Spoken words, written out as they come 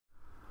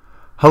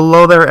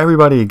Hello there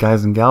everybody,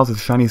 guys and gals, it's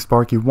Shiny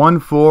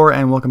Sparky14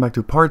 and welcome back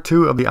to part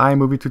 2 of the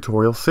iMovie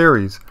tutorial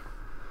series.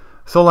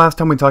 So last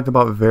time we talked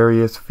about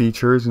various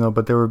features,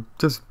 but they were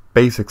just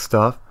basic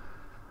stuff.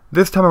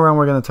 This time around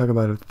we're going to talk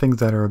about things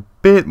that are a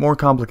bit more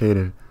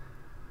complicated.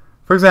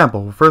 For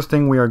example, first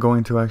thing, we are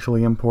going to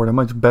actually import a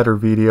much better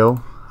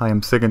video. I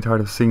am sick and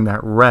tired of seeing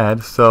that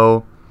red,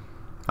 so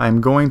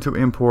I'm going to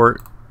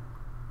import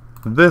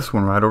this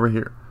one right over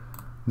here.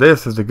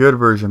 This is the good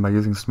version by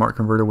using Smart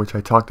Converter, which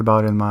I talked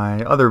about in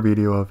my other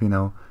video of,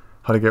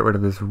 how to get rid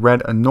of this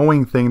red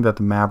annoying thing that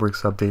the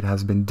Mavericks update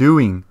has been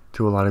doing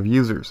to a lot of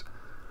users.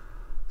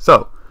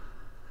 So,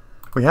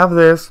 we have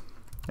this,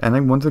 and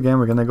then once again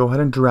we're going to go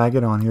ahead and drag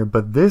it on here,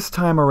 but this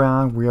time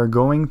around we are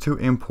going to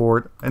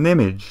import an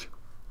image.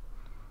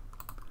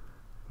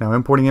 Now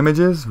importing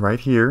images, right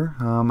here,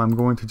 I'm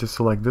going to just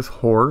select this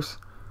horse.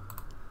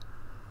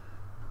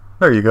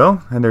 There you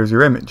go, and there's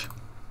your image.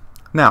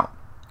 Now,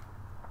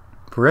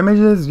 for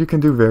images, you can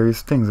do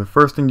various things. The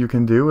first thing you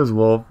can do is,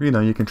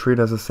 you can treat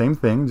it as the same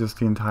thing, just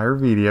the entire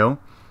video.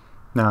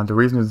 Now, the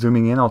reason it's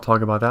zooming in, I'll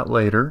talk about that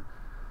later.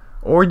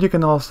 Or you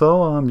can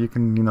also,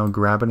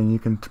 grab it and you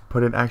can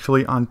put it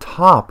actually on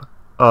top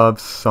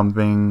of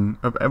something,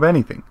 of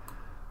anything.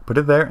 Put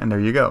it there, and there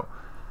you go.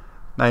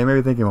 Now, you may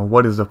be thinking, well,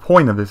 what is the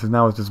point of this?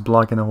 Now it's just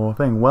blocking the whole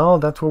thing. Well,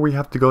 that's where we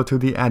have to go to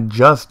the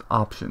Adjust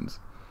options.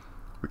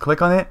 We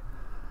click on it,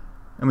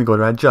 and we go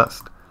to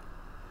Adjust.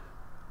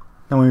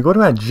 Now when we go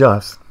to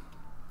Adjust,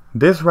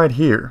 this right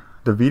here,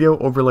 the video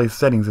overlay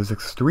settings, is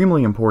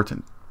extremely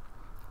important.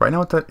 Right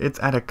now it's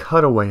at a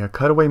cutaway. A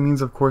cutaway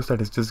means, of course, that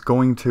it's just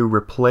going to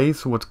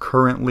replace what's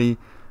currently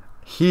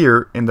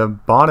here in the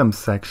bottom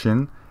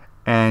section,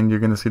 and you're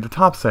going to see the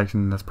top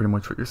section. That's pretty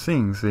much what you're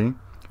seeing, see?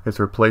 It's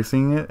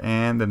replacing it,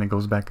 and then it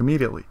goes back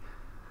immediately.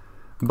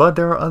 But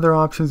there are other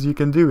options you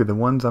can do. The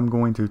ones I'm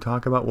going to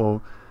talk about,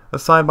 well, a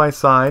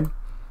side-by-side,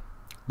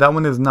 that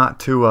one is not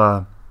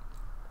too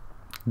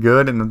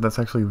good, and that's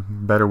actually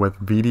better with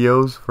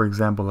videos. For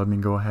example, let me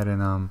go ahead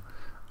and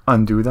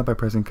undo that by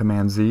pressing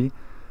Command Z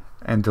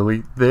and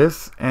delete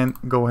this, and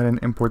go ahead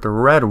and import the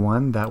red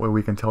one. That way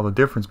we can tell the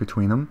difference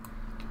between them.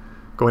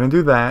 Go ahead and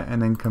do that,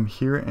 and then come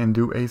here and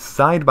do a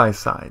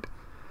side-by-side.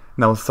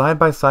 Now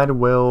side-by-side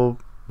will,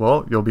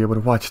 you'll be able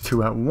to watch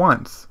two at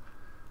once.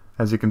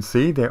 As you can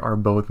see, they are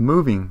both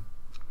moving.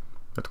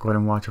 Let's go ahead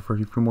and watch it for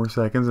a few more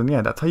seconds, and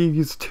yeah, that's how you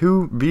use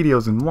two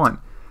videos in one.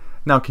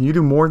 Now, can you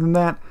do more than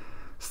that?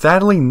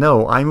 Sadly,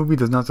 no. iMovie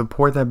does not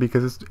support that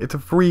because it's a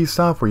free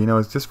software.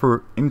 It's just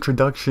for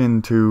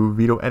introduction to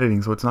video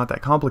editing, so it's not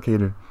that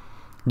complicated.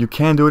 You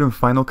can do it in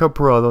Final Cut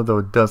Pro, though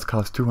it does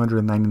cost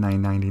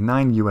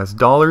 $299.99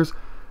 US,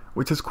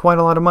 which is quite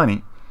a lot of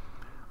money.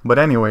 But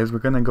anyways, we're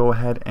going to go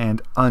ahead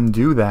and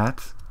undo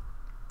that.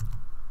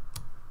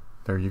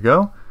 There you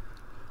go.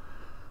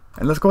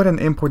 And let's go ahead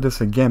and import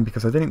this again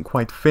because I didn't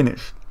quite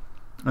finish.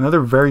 Another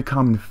very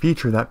common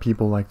feature that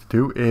people like to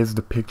do is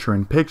the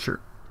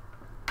picture-in-picture.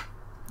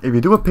 If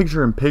you do a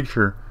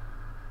picture-in-picture,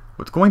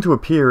 what's going to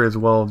appear is,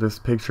 this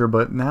picture,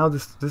 but now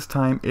this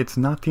time it's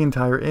not the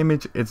entire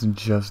image, it's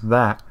just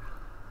that.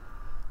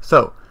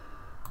 So,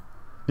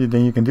 the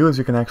thing you can do is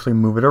you can actually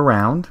move it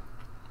around.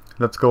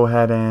 Let's go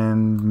ahead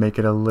and make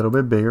it a little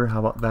bit bigger. How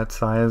about that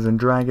size? And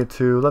drag it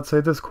to, let's say,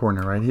 this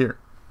corner right here.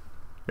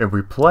 If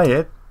we play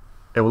it,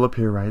 it will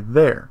appear right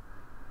there.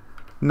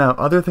 Now,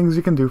 other things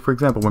you can do, for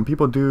example, when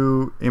people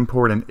do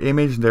import an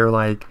image, they're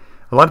like,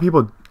 a lot of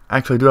people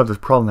actually do have this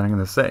problem that I'm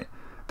going to say.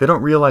 They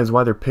don't realize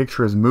why their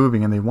picture is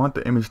moving and they want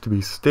the image to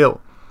be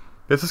still.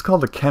 This is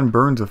called the Ken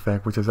Burns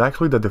effect, which is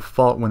actually the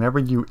default whenever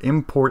you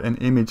import an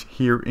image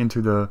here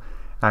into the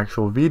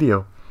actual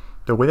video.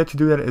 The way that you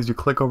do that is you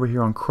click over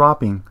here on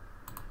cropping.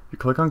 You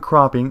click on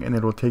cropping and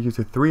it will take you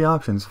to three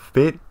options: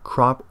 fit,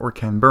 crop, or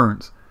Ken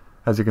Burns.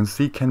 As you can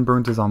see, Ken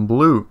Burns is on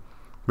blue,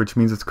 which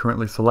means it's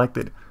currently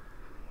selected.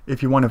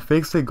 If you want to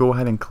fix it, go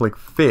ahead and click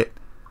fit.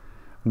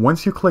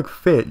 Once you click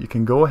fit, you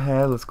can go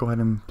ahead, let's go ahead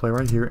and play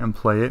right here and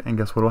play it, and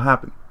guess what will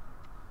happen?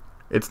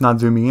 It's not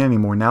zooming in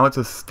anymore. Now it's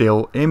a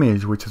still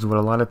image, which is what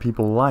a lot of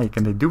people like,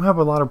 and they do have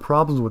a lot of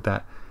problems with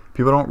that.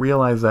 People don't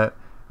realize that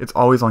it's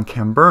always on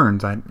Ken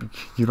Burns.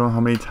 You don't know how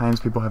many times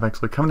people have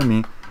actually come to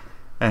me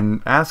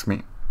and asked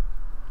me.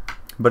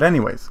 But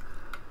anyways,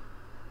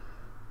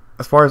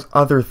 as far as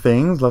other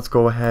things, let's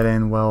go ahead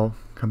and,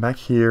 come back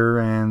here,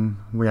 and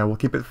we'll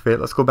keep it fit.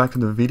 Let's go back to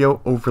the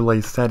video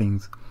overlay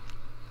settings.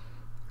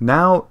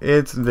 Now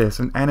it's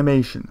an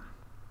animation.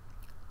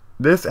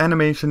 This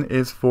animation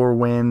is for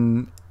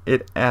when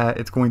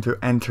it's going to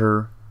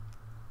enter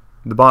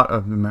the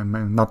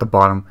bottom, not the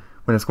bottom,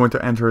 when it's going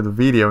to enter the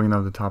video,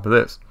 the top of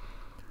this.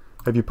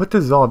 If you put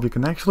dissolve, you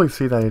can actually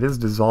see that it is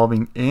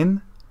dissolving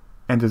in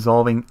and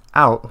dissolving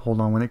out.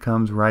 Hold on, when it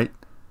comes right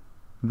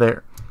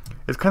there.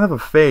 It's kind of a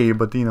fade,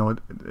 but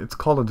it's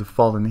called a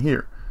default in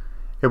here.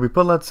 If we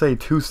put, let's say,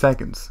 2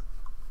 seconds,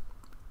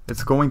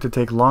 it's going to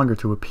take longer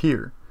to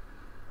appear.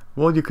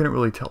 Well, you couldn't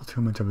really tell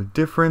too much of a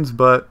difference,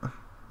 but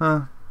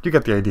you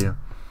get the idea.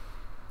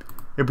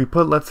 If we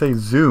put, let's say,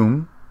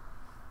 zoom,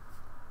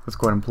 let's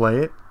go ahead and play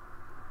it.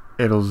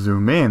 It'll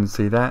zoom in,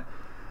 see that?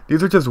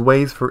 These are just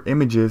ways for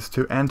images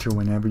to enter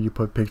whenever you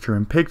put picture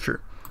in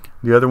picture.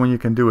 The other one you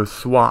can do is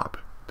swap.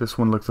 This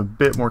one looks a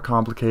bit more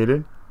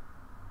complicated.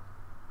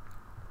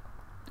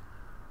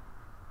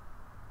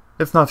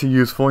 It's not too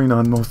useful, in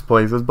most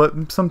places,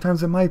 but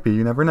sometimes it might be,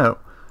 you never know.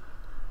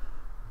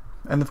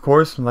 And of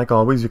course, like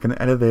always, you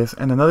can edit this.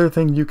 And another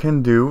thing you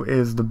can do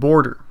is the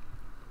border.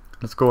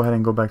 Let's go ahead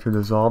and go back to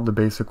dissolve, the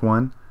basic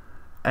one.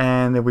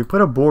 And if we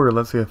put a border,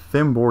 let's say a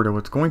thin border,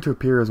 what's going to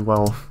appear as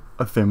well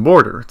a thin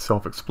border. It's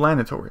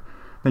self-explanatory.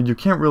 Now you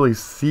can't really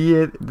see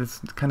it.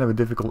 This is kind of a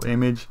difficult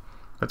image.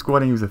 Let's go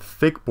ahead and use a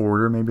thick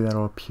border. Maybe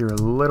that'll appear a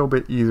little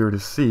bit easier to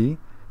see.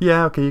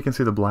 Yeah, okay, you can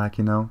see the black,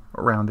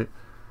 around it.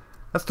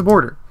 That's the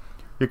border.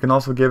 You can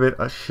also give it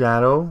a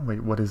shadow.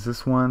 Wait, what is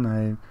this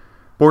one?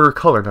 Border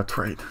color, that's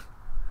right.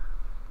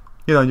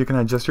 You can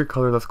adjust your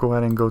color. Let's go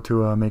ahead and go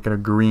to make it a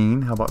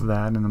green. How about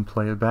that? And then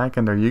play it back.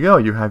 And there you go.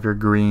 You have your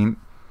green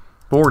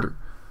border.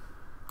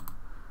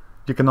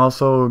 You can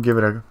also give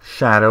it a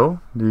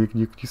shadow.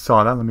 You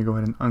saw that. Let me go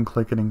ahead and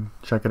unclick it and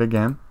check it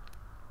again.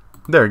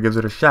 There, it gives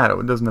it a shadow.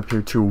 It doesn't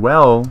appear too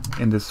well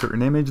in this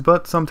certain image,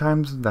 but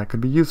sometimes that could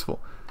be useful.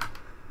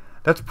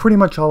 That's pretty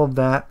much all of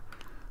that.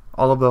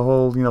 All of the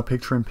whole,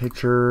 picture in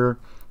picture.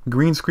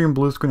 Green screen,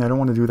 blue screen, I don't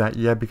want to do that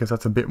yet because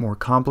that's a bit more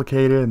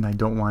complicated and I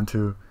don't want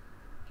to,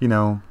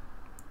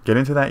 get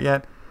into that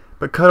yet.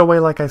 But Cutaway,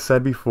 like I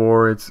said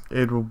before,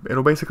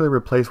 it'll basically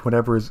replace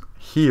whatever is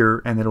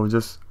here and it'll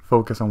just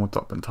focus on what's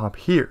up on top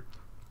here.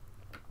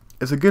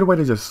 It's a good way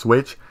to just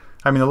switch.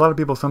 I mean, a lot of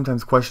people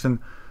sometimes question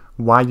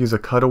why use a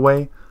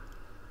cutaway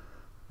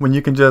when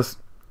you can just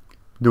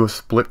do a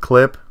split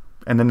clip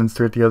and then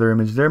insert the other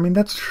image there. I mean,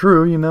 that's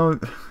true,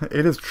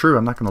 it is true,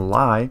 I'm not gonna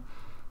lie.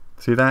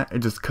 See that? It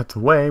just cuts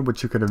away.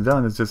 What you could have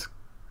done is just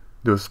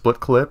do a split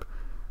clip,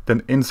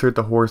 then insert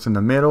the horse in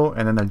the middle,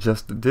 and then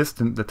adjust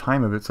the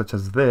time of it, such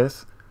as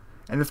this.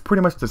 And it's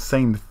pretty much the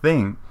same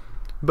thing.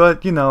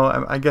 But,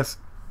 I guess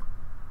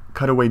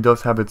Cutaway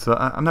does have its...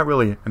 I'm not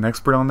really an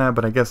expert on that,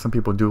 but I guess some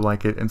people do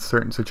like it in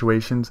certain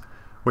situations,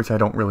 which I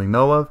don't really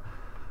know of.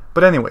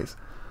 But anyways,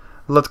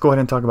 let's go ahead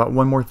and talk about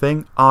one more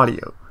thing,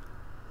 audio.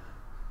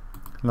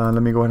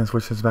 Let me go ahead and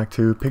switch this back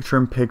to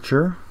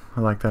picture-in-picture.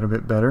 I like that a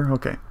bit better.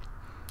 Okay.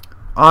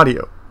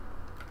 Audio.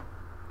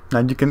 Now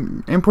you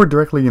can import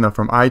directly,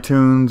 from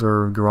iTunes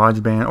or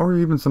GarageBand or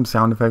even some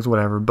sound effects,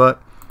 whatever.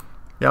 But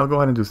yeah, I'll go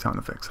ahead and do sound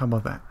effects. How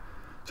about that?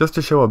 Just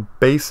to show a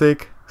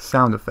basic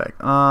sound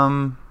effect.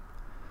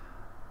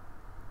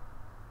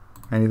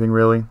 Anything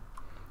really?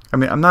 I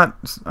mean, I'm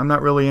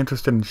not really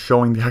interested in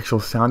showing the actual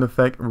sound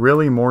effect.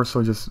 Really, more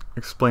so just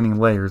explaining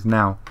layers.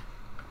 Now,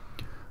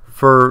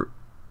 for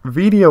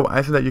video,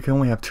 I said that you can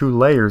only have 2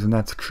 layers, and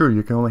that's true.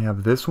 You can only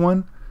have this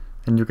one,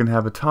 and you can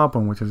have a top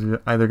one, which is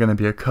either going to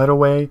be a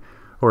cutaway,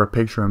 or a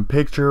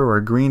picture-in-picture, or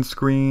a green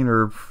screen,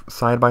 or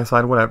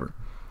side-by-side, whatever.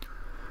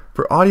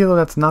 For audio, though,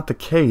 that's not the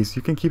case.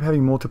 You can keep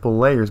having multiple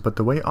layers, but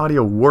the way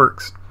audio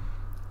works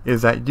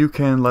is that you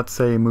can, let's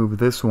say, move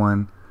this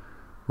one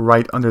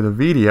right under the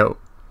video,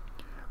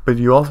 but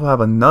you also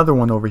have another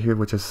one over here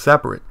which is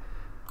separate.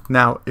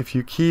 Now, if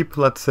you keep,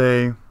 let's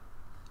say,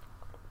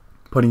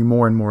 putting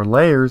more and more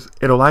layers,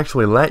 it'll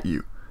actually let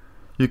you.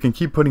 You can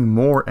keep putting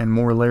more and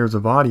more layers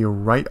of audio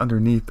right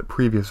underneath the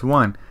previous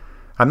one.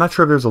 I'm not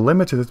sure if there's a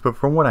limit to this, but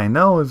from what I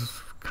know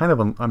is kind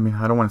of, I mean,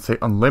 I don't want to say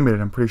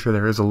unlimited. I'm pretty sure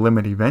there is a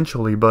limit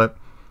eventually, but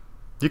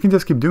you can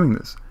just keep doing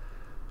this.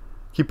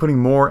 Keep putting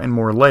more and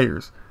more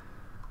layers.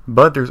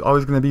 But there's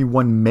always going to be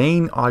one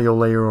main audio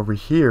layer over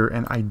here,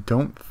 and I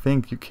don't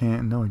think you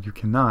can. No, you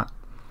cannot.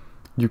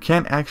 You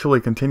can't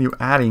actually continue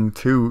adding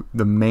to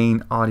the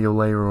main audio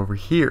layer over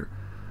here,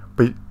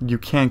 but you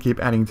can keep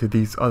adding to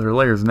these other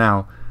layers.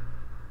 Now,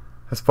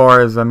 as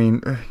far as, I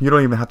mean, you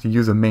don't even have to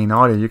use a main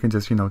audio. You can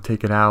just,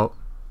 take it out,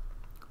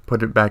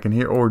 put it back in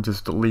here, or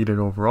just delete it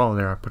overall.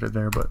 There, I put it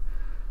there, but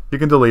you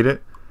can delete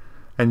it,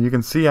 and you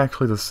can see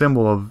actually the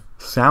symbol of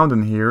sound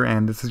in here,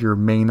 and this is your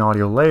main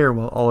audio layer,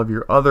 while all of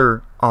your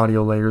other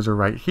audio layers are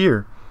right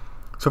here.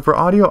 So for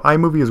audio,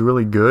 iMovie is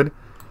really good.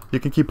 You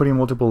can keep putting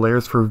multiple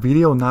layers. For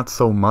video, not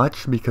so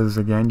much, because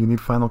again, you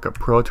need Final Cut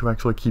Pro to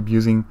actually keep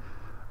using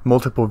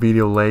multiple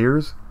video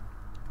layers.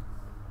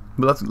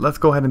 But let's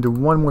go ahead and do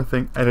one more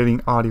thing,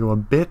 editing audio a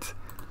bit.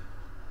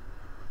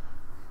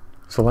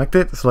 Select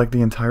it, select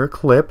the entire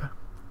clip,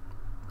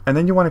 and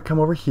then you want to come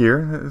over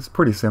here. It's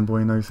pretty simple,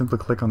 you simply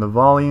click on the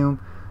volume,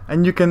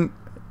 and you can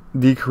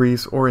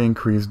decrease or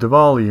increase the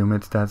volume.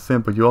 It's that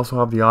simple. You also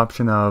have the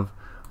option of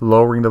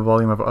lowering the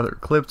volume of other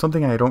clips,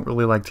 something I don't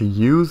really like to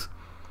use.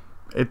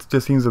 It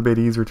just seems a bit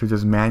easier to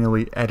just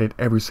manually edit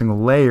every single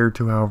layer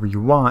to however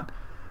you want.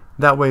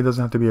 That way it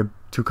doesn't have to be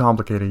too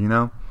complicated,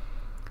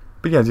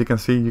 But yeah, as you can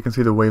see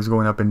the waves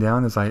going up and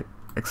down. As I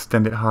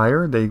extend it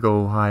higher, they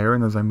go higher,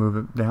 and as I move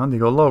it down, they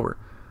go lower.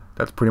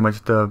 That's pretty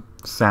much the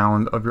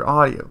sound of your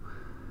audio.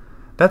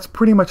 That's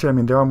pretty much it. I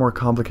mean, there are more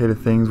complicated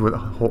things with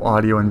whole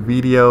audio and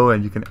video,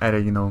 and you can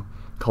edit,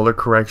 color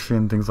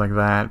correction, things like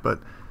that. But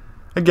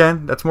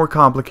again, that's more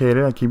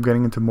complicated. I keep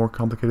getting into more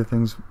complicated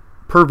things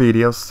per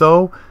video.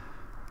 So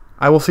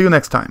I will see you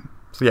next time.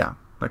 So yeah,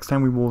 next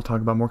time we will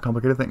talk about more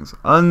complicated things.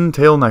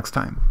 Until next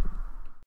time.